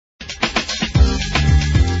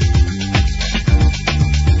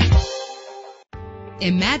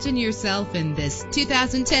Imagine yourself in this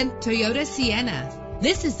 2010 Toyota Sienna.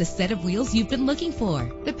 This is the set of wheels you've been looking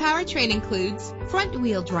for. The powertrain includes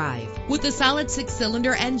front-wheel drive with a solid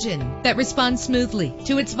 6-cylinder engine that responds smoothly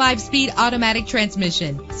to its 5-speed automatic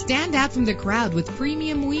transmission. Stand out from the crowd with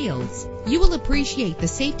premium wheels. You will appreciate the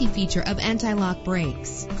safety feature of anti-lock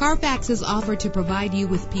brakes. Carfax is offered to provide you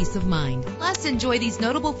with peace of mind. Plus, enjoy these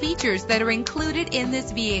notable features that are included in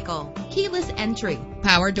this vehicle: keyless entry,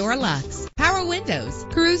 power door locks, power windows,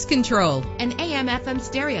 cruise control, an AM/FM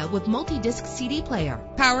stereo with multi-disc CD player,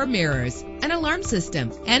 power mirrors, an alarm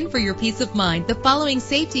system. And for your peace of mind, the following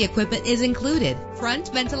safety equipment is included: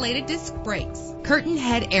 front ventilated disc brakes, curtain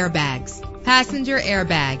head airbags, passenger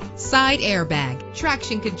airbag, side airbag,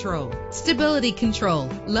 traction control, stability control,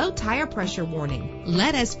 low tire pressure warning.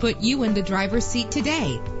 Let us put you in the driver's seat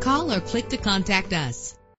today. Call or click to contact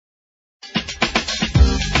us.